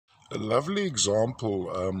A lovely example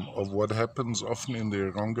of what happens often in the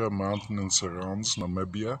Eronga mountain and surrounds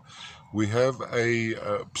Namibia. We have a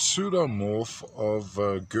pseudomorph of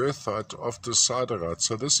goethite after siderite.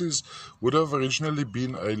 So this would have originally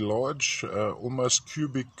been a large, almost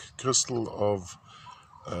cubic crystal of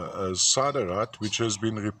siderite, which has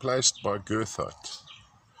been replaced by goethite.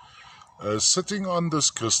 Sitting on this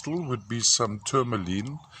crystal would be some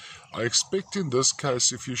tourmaline. I expect in this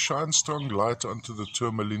case, if you shine strong light onto the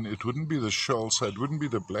tourmaline, it wouldn't be the shell, so it wouldn't be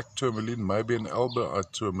the black tourmaline, maybe an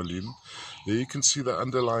albaite tourmaline. There you can see the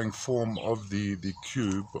underlying form of the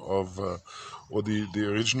cube of, or the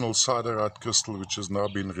original siderite crystal, which has now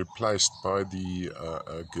been replaced by the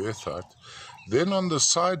goethite. Then on the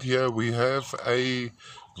side here we have a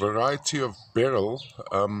variety of beryl.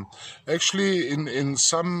 Actually, in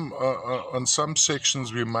some on some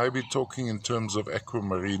sections we may be talking in terms of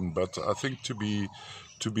aquamarine, but I think to be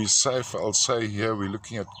safe, I'll say here we're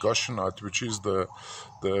looking at goshenite, which is the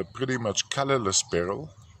pretty much colorless beryl.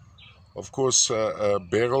 Of course,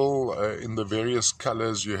 beryl in the various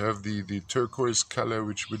colors, you have the turquoise color,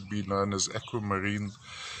 which would be known as aquamarine,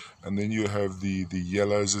 and then you have the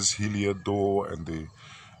yellows as heliodor, and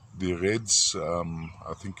the reds,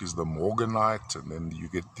 I think, is the morganite, and then you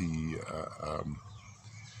get the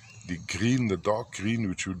green, the dark green,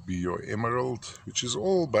 which would be your emerald, which is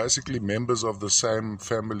all basically members of the same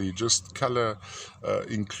family, just color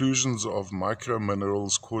inclusions of micro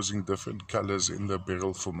minerals causing different colors in the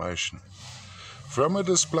beryl formation. From a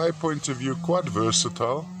display point of view, quite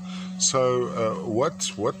versatile. So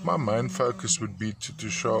what my main focus would be to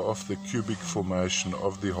show off the cubic formation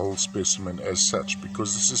of the whole specimen as such,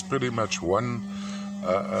 because this is pretty much one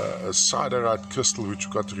a siderite crystal which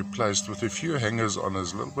got replaced with a few hangers on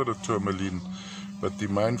as a little bit of tourmaline, but the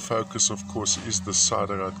main focus, of course, is the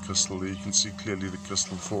siderite crystal. There you can see clearly the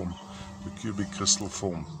crystal form, the cubic crystal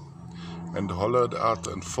form, and hollowed out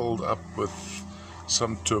and filled up with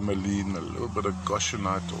some tourmaline, a little bit of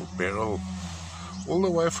goshenite or beryl, all the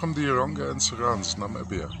way from the Eronga and surrounds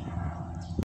Namibia.